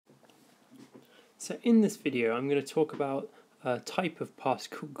So in this video I'm going to talk about a type of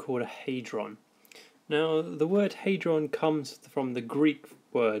particle called a hadron. Now the word hadron comes from the Greek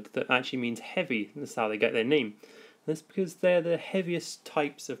word that actually means heavy, and that's how they get their name. And that's because they're the heaviest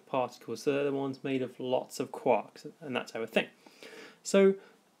types of particles, so they're the ones made of lots of quarks and that type of thing. So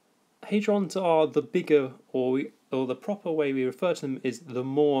hadrons are the bigger, or the proper way we refer to them is the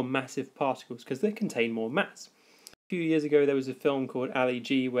more massive particles, because they contain more mass. A few years ago there was a film called Ali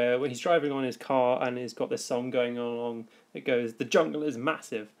G where he's driving on his car and he's got this song going along that goes, "The jungle is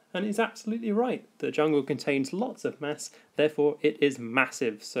massive," and he's absolutely right. The jungle contains lots of mass, therefore it is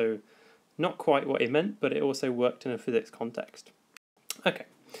massive. So not quite what he meant, but it also worked in a physics context. Okay,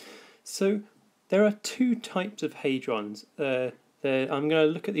 so there are two types of hadrons. I'm going to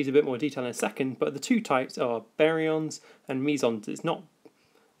look at these a bit more detail in a second, but the two types are baryons and mesons. It's not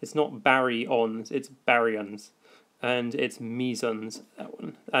baryons, it's baryons. And it's mesons, that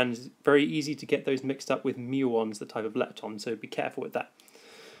one. And it's very easy to get those mixed up with muons, the type of lepton, so be careful with that.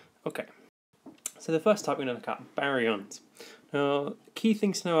 Okay, so the first type we're going to look at, baryons. Now, key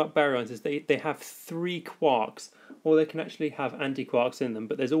things to know about baryons is they have three quarks, or they can actually have antiquarks in them,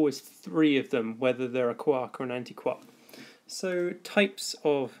 but there's always three of them, whether they're a quark or an antiquark. So types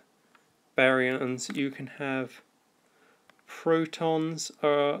of baryons, you can have protons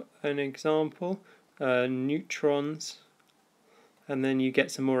are an example, neutrons, and then you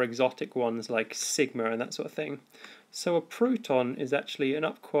get some more exotic ones like sigma and that sort of thing. So a proton is actually an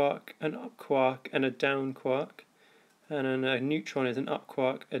up quark, and a down quark, and then a neutron is an up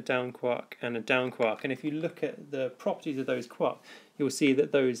quark, a down quark, and a down quark. And if you look at the properties of those quarks, you'll see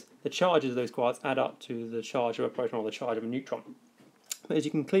that the charges of those quarks add up to the charge of a proton or the charge of a neutron. But as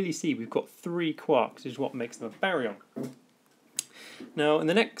you can clearly see, we've got three quarks, which is what makes them a baryon. Now, in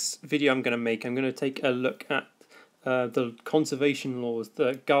the next video I'm going to make, I'm going to take a look at the conservation laws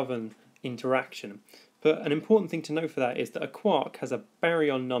that govern interaction. But an important thing to know for that is that a quark has a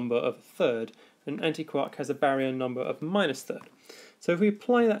baryon number of a third, and an antiquark has a baryon number of minus third. So if we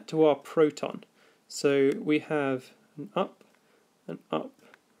apply that to our proton, so we have an up, and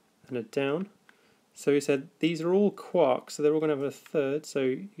a down. So we said these are all quarks, so they're all going to have a third. So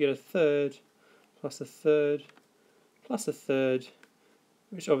you get a third, plus a third, plus a third,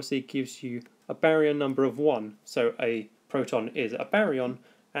 which obviously gives you a baryon number of 1. So a proton is a baryon,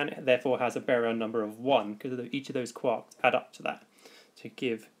 and it therefore has a baryon number of 1, because each of those quarks add up to that, to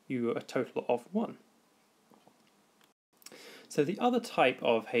give you a total of 1. So the other type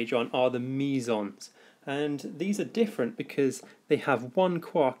of hadron are the mesons, and these are different because they have one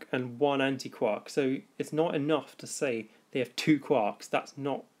quark and one antiquark. So it's not enough to say they have two quarks. That's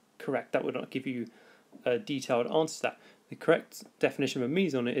not correct. That would not give you a detailed answer to that. The correct definition of a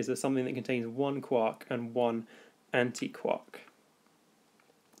meson is something that contains one quark and one antiquark.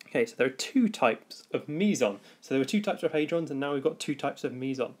 Okay, so there are two types of meson. So there were two types of hadrons, and now we've got two types of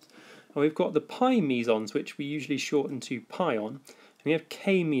mesons. And we've got the pi mesons, which we usually shorten to pion, and we have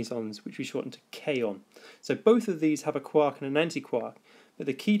k mesons, which we shorten to kaon. So both of these have a quark and an antiquark, but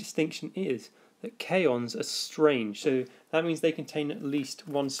the key distinction is that kaons are strange. So that means they contain at least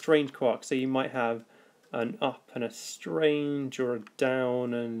one strange quark. So you might have an up and a strange, or a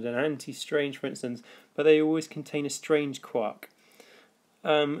down and an anti-strange, for instance, but they always contain a strange quark.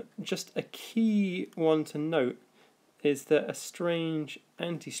 Just a key one to note is that a strange,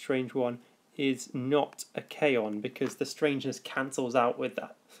 anti-strange one is not a kaon, because the strangeness cancels out with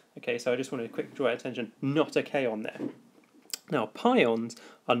that. Okay, so I just wanted to quickly draw your attention, not a kaon there. Now, pions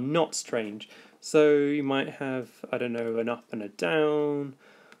are not strange, so you might have, I don't know, an up and a down,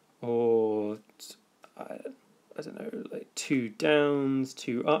 or I don't know, like two downs,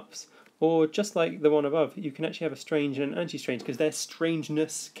 two ups, or just like the one above, you can actually have a strange and an anti-strange, because their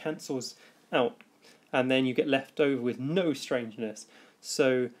strangeness cancels out, and then you get left over with no strangeness.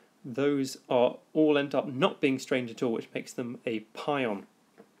 So those are all end up not being strange at all, which makes them a pion.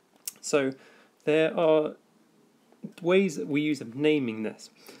 So there are ways that we use of naming this.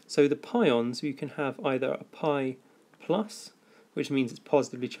 So the pions, you can have either a pi plus, which means it's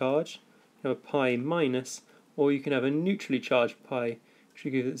positively charged, you have a pi minus, or you can have a neutrally charged pi, which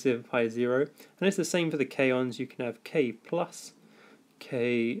gives it pi 0. And it's the same for the kaons. You can have k plus,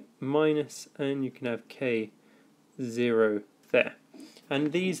 k minus, and you can have k 0 there.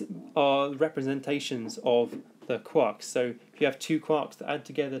 And these are representations of the quarks. So if you have two quarks that add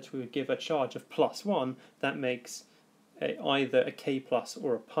together to give a charge of +1, that makes either a k plus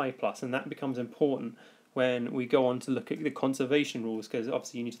or a pi plus, and that becomes important when we go on to look at the conservation rules, because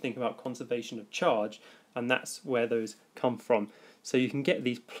obviously you need to think about conservation of charge, and that's where those come from. So you can get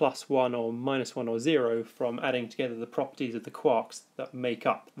these +1 or -1 or 0 from adding together the properties of the quarks that make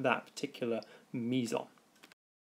up that particular meson.